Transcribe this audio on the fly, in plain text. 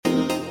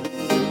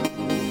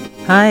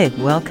Hi,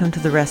 welcome to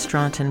the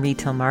Restaurant and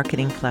Retail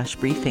Marketing Flash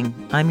Briefing.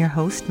 I'm your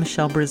host,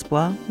 Michelle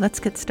Brisbois. Let's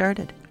get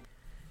started.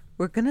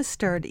 We're going to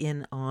start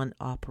in on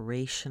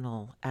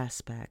operational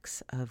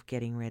aspects of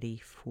getting ready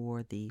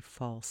for the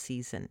fall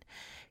season.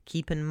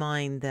 Keep in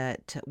mind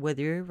that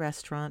whether you're a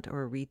restaurant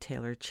or a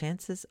retailer,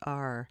 chances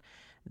are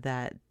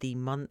that the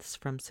months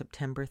from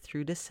September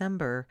through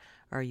December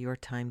are your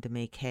time to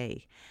make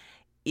hay.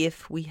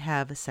 If we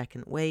have a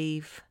second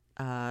wave,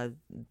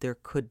 there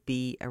could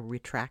be a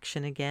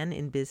retraction again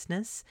in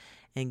business,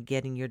 and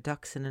getting your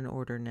ducks in an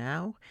order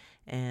now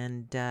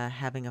and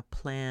having a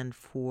plan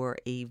for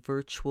a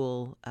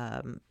virtual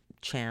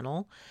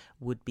channel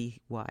would be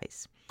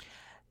wise.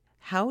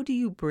 How do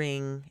you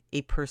bring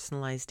a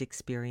personalized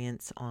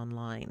experience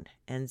online?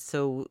 And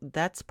so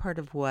that's part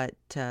of what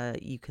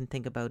you can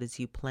think about as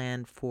you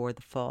plan for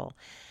the fall.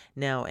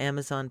 Now,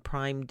 Amazon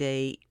Prime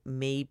Day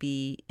may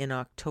be in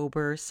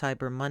October.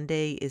 Cyber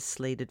Monday is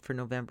slated for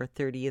November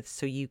 30th.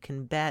 So you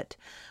can bet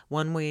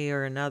one way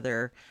or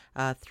another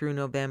through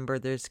November,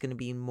 there's going to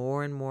be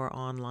more and more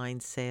online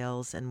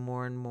sales and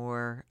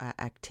more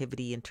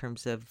activity in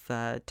terms of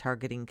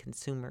targeting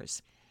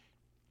consumers.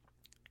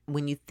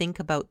 When you think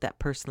about that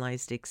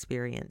personalized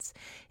experience,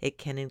 it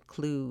can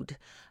include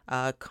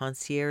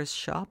concierge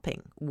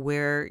shopping,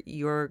 where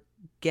your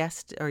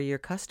guest or your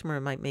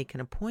customer might make an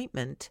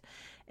appointment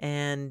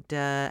and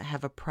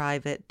have a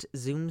private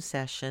Zoom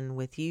session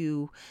with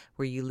you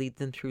where you lead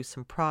them through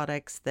some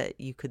products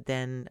that you could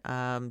then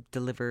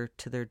deliver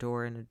to their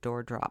door in a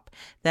door drop.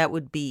 That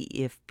would be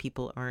if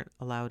people aren't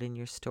allowed in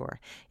your store.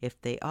 If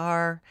they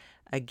are,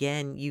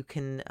 again, you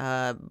can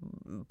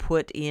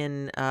put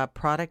in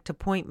product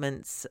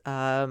appointments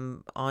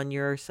on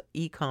your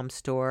e-com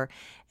store,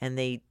 and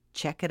they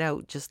check it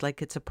out just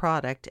like it's a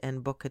product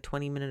and book a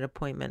 20-minute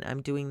appointment.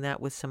 I'm doing that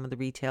with some of the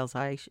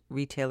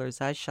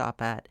retailers I shop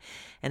at,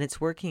 and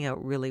it's working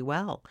out really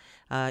well.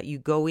 You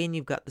go in,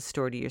 you've got the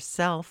store to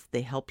yourself,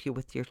 they help you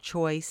with your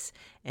choice,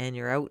 and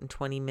you're out in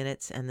 20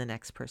 minutes and the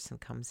next person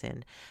comes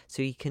in.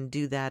 So you can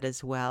do that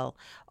as well.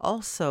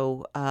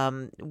 Also,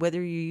 whether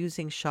you're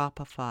using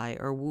Shopify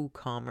or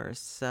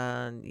WooCommerce,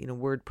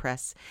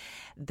 WordPress,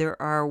 there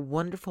are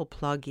wonderful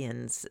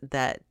plugins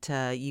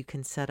that you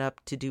can set up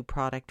to do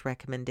product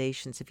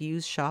recommendations. If you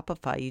use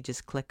Shopify, you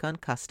just click on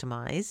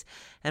Customize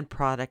and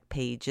Product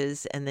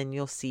Pages, and then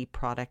you'll see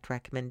product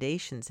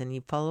recommendations, and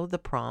you follow the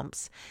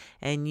prompts,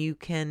 and you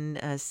can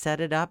set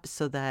it up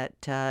so that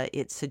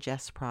it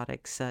suggests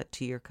products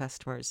to your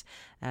customers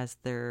as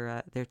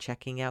they're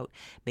checking out.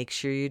 Make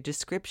sure your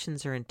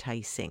descriptions are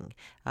enticing.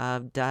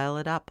 Dial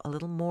it up a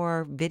little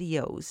more,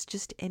 videos,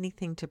 just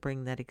anything to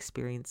bring that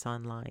experience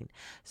online.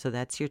 So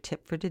that's your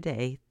tip for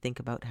today. Think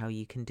about how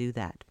you can do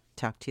that.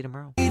 Talk to you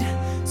tomorrow.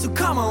 So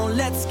come on,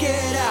 let's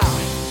get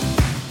out.